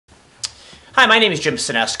Hi, my name is Jim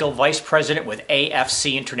Sinesco, Vice President with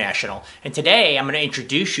AFC International, and today I'm going to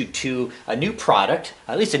introduce you to a new product,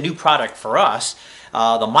 at least a new product for us,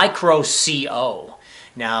 the MicroCO.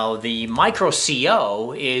 Now, the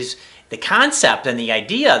MicroCO is the concept and the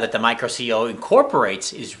idea that the MicroCO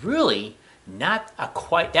incorporates is really not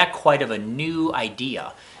quite of a new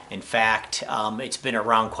idea. In fact, it's been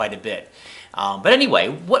around quite a bit. But anyway,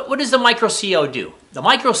 what does the MicroCO do? The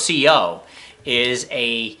MicroCO is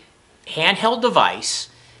a handheld device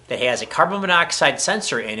that has a carbon monoxide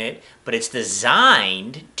sensor in it, but it's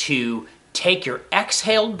designed to take your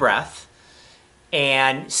exhaled breath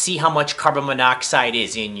and see how much carbon monoxide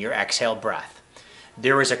is in your exhaled breath.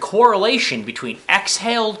 There is a correlation between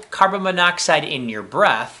exhaled carbon monoxide in your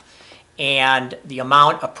breath and the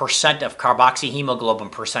amount of percent of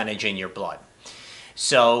carboxyhemoglobin percentage in your blood.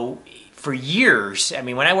 So for years, I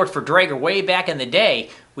mean, when I worked for Draeger way back in the day,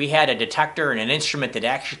 we had a detector and an instrument that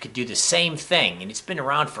actually could do the same thing, and it's been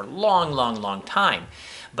around for a long time.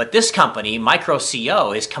 But this company,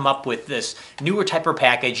 MicroCO, has come up with this newer type of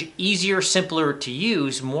package, easier, simpler to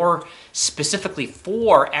use, more specifically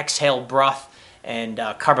for exhaled breath and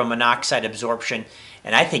carbon monoxide absorption.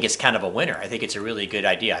 And I think it's kind of a winner. I think it's a really good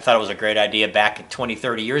idea. I thought it was a great idea back 20,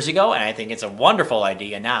 30 years ago, and I think it's a wonderful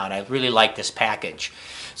idea now, and I really like this package.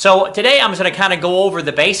 So today I'm just going to kind of go over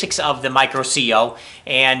the basics of the MicroCO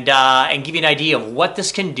and give you an idea of what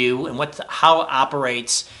this can do and how it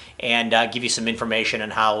operates, and give you some information on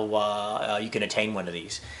how you can attain one of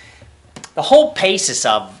these. The whole basis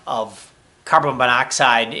of carbon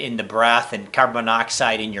monoxide in the breath and carbon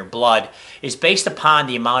monoxide in your blood is based upon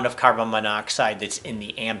the amount of carbon monoxide that's in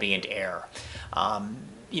the ambient air.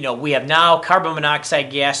 We have now carbon monoxide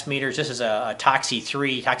gas meters. This is a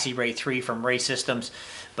Toxy-Ray 3 from Ray Systems,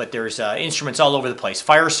 but there's instruments all over the place.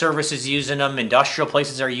 Fire service is using them. Industrial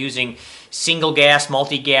places are using single gas,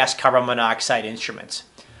 multi-gas carbon monoxide instruments.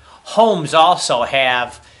 Homes also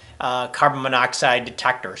have carbon monoxide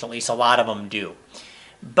detectors, at least a lot of them do.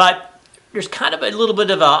 But there's kind of a little bit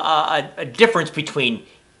of a difference between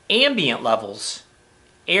ambient levels,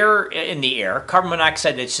 air in the air, carbon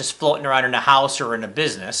monoxide that's just floating around in a house or in a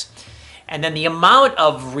business, and then the amount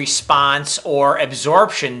of response or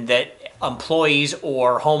absorption that employees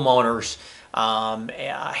or homeowners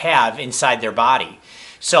have inside their body.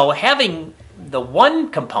 So having the one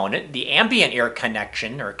component, the ambient air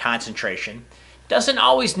connection or concentration, doesn't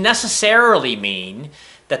always necessarily mean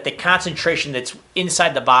that the concentration that's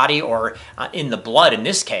inside the body or in the blood in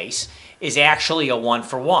this case is actually a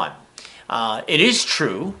one-for-one. It is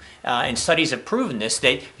true, and studies have proven this,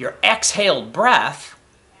 that your exhaled breath,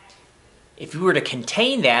 if you were to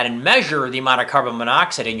contain that and measure the amount of carbon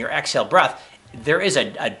monoxide in your exhaled breath, there is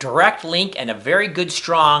a direct link and a very good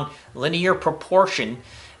strong linear proportion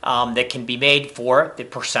that can be made for the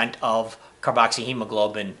percent of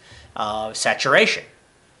carboxyhemoglobin saturation.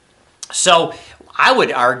 So I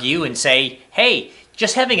would argue and say, hey,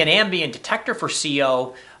 just having an ambient detector for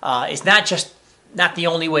CO is not the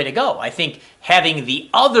only way to go. I think having the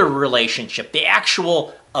other relationship, the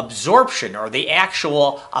actual absorption or the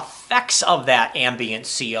actual effects of that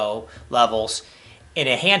ambient CO levels in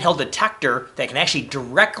a handheld detector that can actually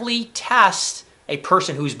directly test a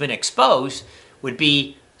person who's been exposed would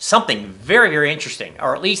be something very interesting,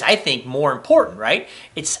 or at least I think more important, right?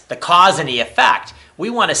 It's the cause and the effect. We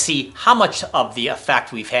want to see how much of the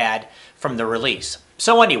effect we've had from the release.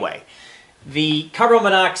 So anyway, the carbon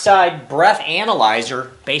monoxide breath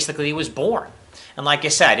analyzer basically was born. And like I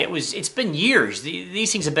said, it's been years.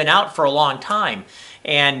 These things have been out for a long time,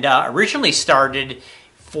 and originally started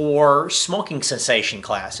for smoking cessation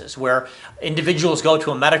classes where individuals go to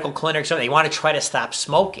a medical clinic, so they want to try to stop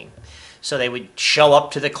smoking. So they would show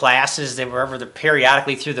up to the classes,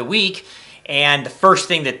 periodically through the week, and the first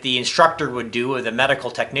thing that the instructor would do or the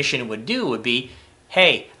medical technician would do would be,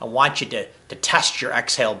 hey, I want you to test your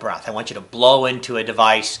exhale breath. I want you to blow into a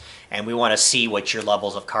device, and we want to see what your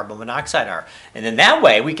levels of carbon monoxide are. And then that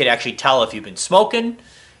way we could actually tell if you've been smoking,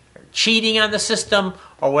 or cheating on the system,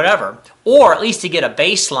 or whatever, or at least to get a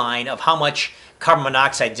baseline of how much carbon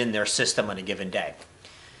monoxide is in their system on a given day.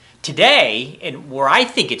 Today, and where I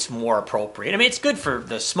think it's more appropriate, I mean, it's good for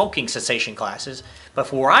the smoking cessation classes, but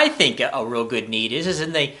for where I think a real good need is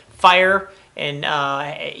in the fire and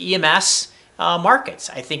EMS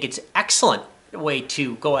markets. I think it's an excellent way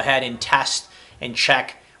to go ahead and test and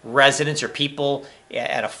check residents or people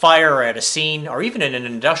at a fire or at a scene or even in an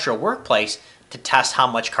industrial workplace to test how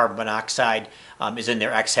much carbon monoxide is in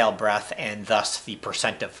their exhaled breath and thus the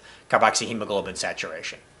percent of carboxyhemoglobin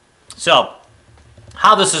saturation. So,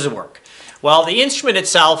 how this does it work? Well, the instrument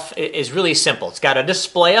itself is really simple. It's got a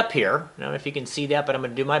display up here. I don't know if you can see that, but I'm going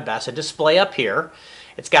to do my best. A display up here.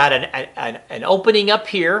 It's got an opening up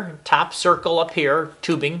here, top circle up here,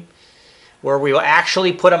 tubing, where we will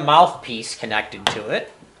actually put a mouthpiece connected to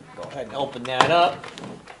it. Go ahead and open that up.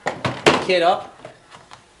 Kit up.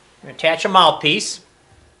 Attach a mouthpiece.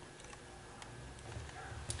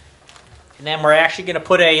 And then we're actually going to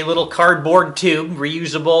put a little cardboard tube,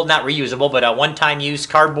 reusable, not reusable, but a one-time use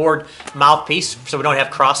cardboard mouthpiece so we don't have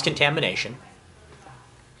cross-contamination.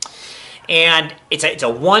 And it's a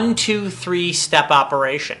 1, 2, 3 step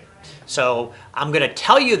operation. So I'm going to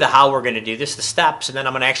tell you how we're going to do this, the steps, and then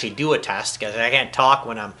I'm going to actually do a test because I can't talk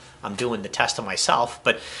when I'm doing the test of myself.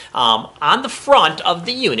 But on the front of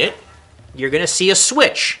the unit, you're going to see a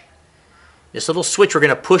switch. This little switch we're going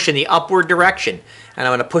to push in the upward direction. And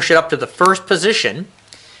I'm going to push it up to the first position.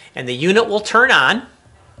 And the unit will turn on.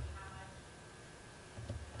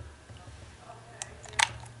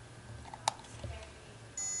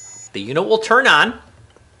 The unit will turn on.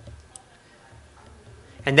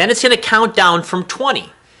 And then it's going to count down from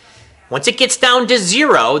 20. Once it gets down to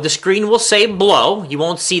 0, the screen will say blow. You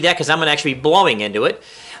won't see that because I'm going to actually be blowing into it.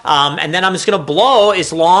 And then I'm just going to blow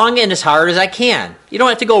as long and as hard as I can. You don't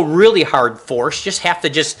have to go really hard force, just have to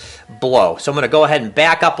just blow. So I'm going to go ahead and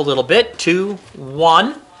back up a little bit. 2,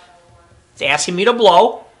 1. It's asking me to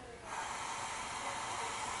blow.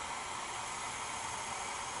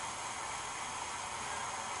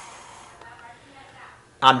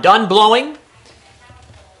 I'm done blowing.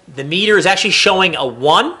 The meter is actually showing a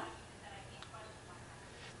 1.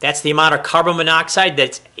 That's the amount of carbon monoxide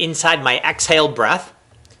that's inside my exhaled breath.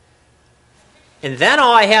 And then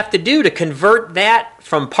all I have to do to convert that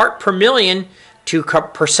from part per million to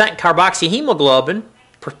percent carboxyhemoglobin,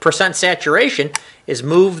 percent saturation, is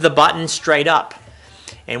move the button straight up.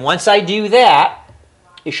 And once I do that,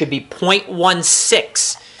 it should be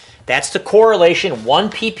 0.16. That's the correlation. 1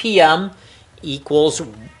 ppm equals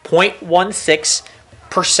 0.16%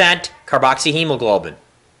 carboxyhemoglobin.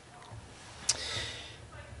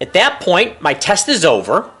 At that point, my test is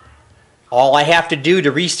over. All I have to do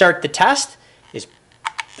to restart the test is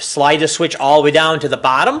slide the switch all the way down to the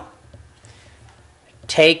bottom,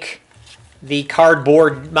 take the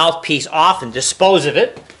cardboard mouthpiece off and dispose of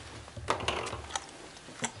it,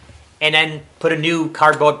 and then put a new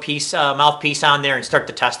cardboard mouthpiece on there and start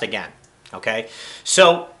the test again. Okay?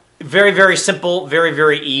 So very, very simple, very,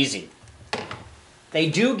 very easy. They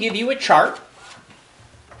do give you a chart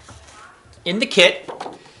in the kit,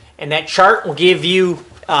 and that chart will give you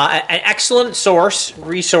an excellent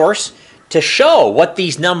resource to show what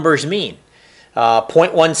these numbers mean.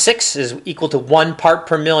 0.16 is equal to 1 part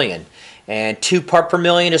per million, and 2 part per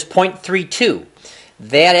million is 0.32.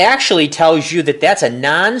 That actually tells you that that's a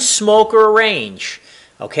non-smoker range.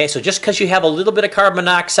 Okay, so just because you have a little bit of carbon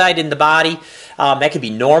monoxide in the body, that could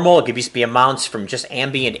be normal. It could just be amounts from just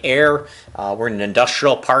ambient air. We're in an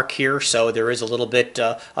industrial park here, so there is a little bit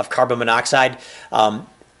of carbon monoxide.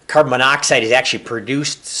 Carbon monoxide is actually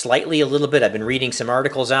produced slightly a little bit. I've been reading some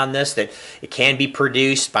articles on this, that it can be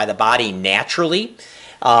produced by the body naturally.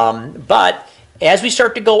 But as we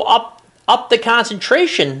start to go up the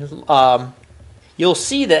concentration, you'll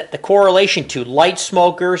see that the correlation to light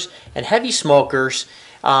smokers and heavy smokers,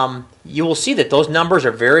 you will see that those numbers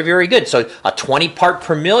are very, very good. So a 20 part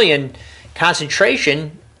per million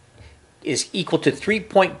concentration is equal to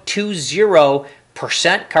 3.20%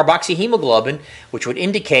 carboxyhemoglobin, which would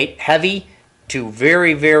indicate heavy to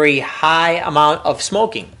very, very high amount of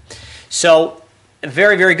smoking. So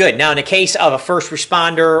very, very good. Now in the case of a first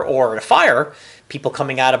responder or a fire, people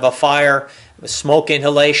coming out of a fire with smoke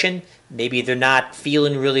inhalation, maybe they're not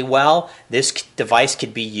feeling really well, this device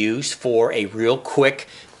could be used for a real quick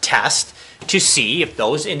test to see if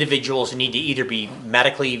those individuals need to either be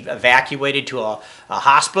medically evacuated to a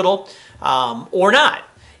hospital or not.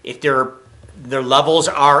 If their levels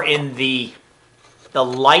are in the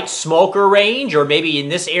light smoker range, or maybe in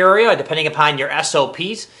this area, depending upon your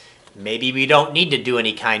SOPs, maybe we don't need to do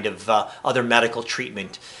any kind of other medical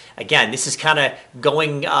treatment. Again, this is kind of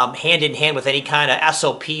going hand in hand with any kind of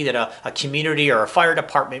SOP that a community or a fire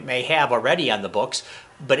department may have already on the books,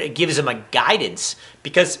 but it gives them a guidance.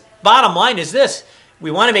 Because bottom line is this: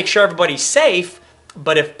 we want to make sure everybody's safe,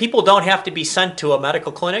 but if people don't have to be sent to a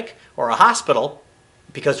medical clinic or a hospital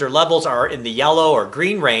because their levels are in the yellow or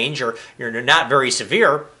green range, or they're not very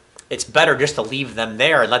severe, it's better just to leave them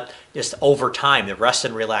there and let just over time, the rest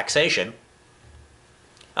and relaxation,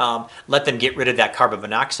 let them get rid of that carbon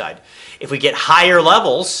monoxide. If we get higher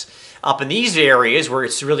levels, Up in these areas where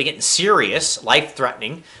it's really getting serious,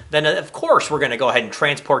 life-threatening, then of course we're going to go ahead and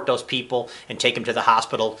transport those people and take them to the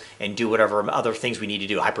hospital and do whatever other things we need to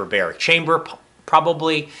do. Hyperbaric chamber,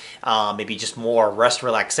 probably, maybe just more rest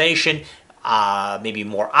relaxation, maybe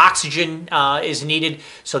more oxygen is needed.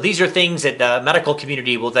 So these are things that the medical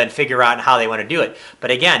community will then figure out how they want to do it. But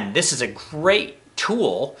again, this is a great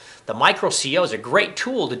tool. The MicroCO is a great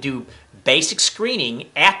tool to do basic screening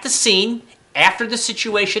at the scene after the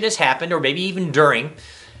situation has happened, or maybe even during.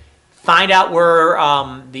 Find out where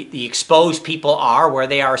the exposed people are, where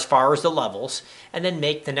they are as far as the levels, and then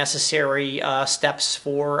make the necessary steps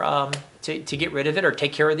for to get rid of it or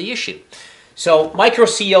take care of the issue. So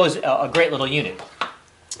MicroCO is a great little unit.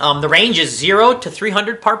 The range is 0 to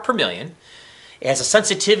 300 part per million. It has a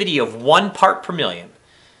sensitivity of 1 part per million.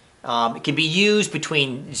 It can be used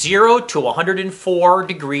between 0 to 104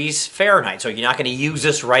 degrees Fahrenheit. So you're not going to use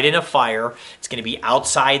this right in a fire. It's going to be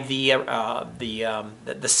outside the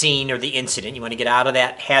scene or the incident. You want to get out of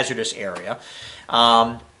that hazardous area.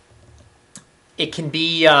 It can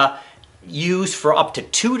be used for up to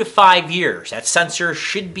 2 to 5 years. That sensor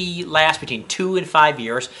should last between 2 and 5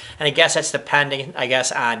 years. And I guess that's depending,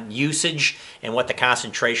 on usage and what the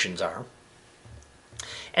concentrations are.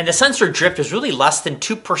 And the sensor drift is really less than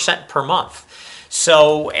 2% per month.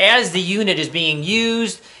 So as the unit is being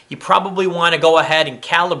used, you probably want to go ahead and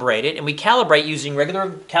calibrate it. And we calibrate using regular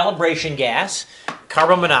calibration gas,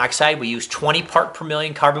 carbon monoxide. We use 20 part per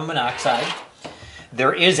million carbon monoxide.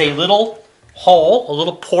 There is a little hole, a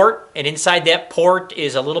little port, and inside that port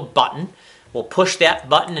is a little button. We'll push that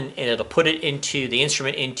button and it'll put it into the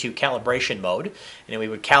instrument into calibration mode. And then we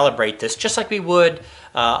would calibrate this just like we would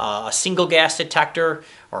a single gas detector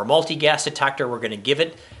or a multi-gas detector. We're going to give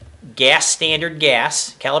it standard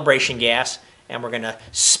gas, calibration gas, and we're going to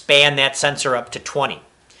span that sensor up to 20.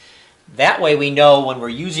 That way we know when we're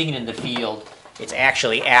using it in the field, it's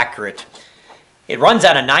actually accurate. It runs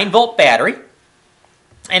on a 9-volt battery,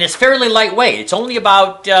 and it's fairly lightweight. It's only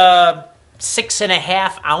about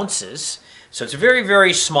 6.5 ounces. So it's a very,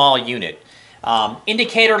 very small unit.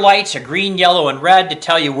 Indicator lights are green, yellow, and red to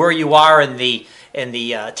tell you where you are in the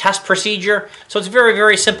test procedure. So it's very,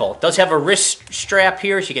 very simple. It does have a wrist strap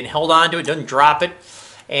here so you can hold on to it, doesn't drop it.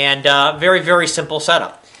 And very, very simple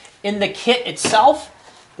setup. In the kit itself,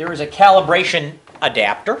 there is a calibration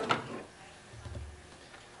adapter.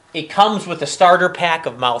 It comes with a starter pack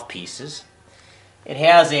of mouthpieces. It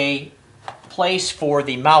has a place for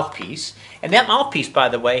the mouthpiece, and that mouthpiece, by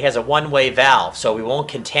the way, has a one-way valve, so we won't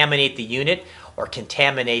contaminate the unit or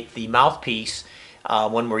contaminate the mouthpiece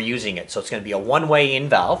when we're using it. So it's going to be a one-way in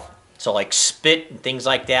valve, so like spit and things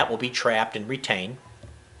like that will be trapped and retained.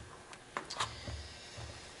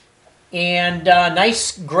 And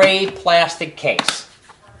nice gray plastic case.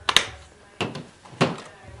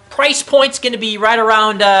 Price point's going to be right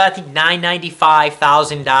around, I think, $995,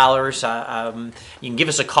 $1,000. You can give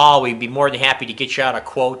us a call. We'd be more than happy to get you out a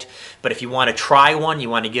quote. But if you want to try one, you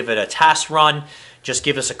want to give it a test run, just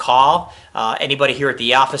give us a call. Anybody here at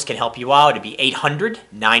the office can help you out. It'd be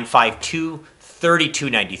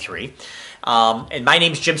 800-952-3293. And my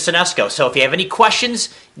name's Jim Sinesco. So if you have any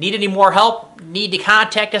questions, need any more help, need to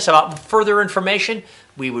contact us about further information,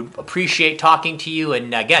 we would appreciate talking to you.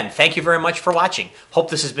 And again, thank you very much for watching. Hope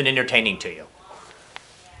this has been entertaining to you.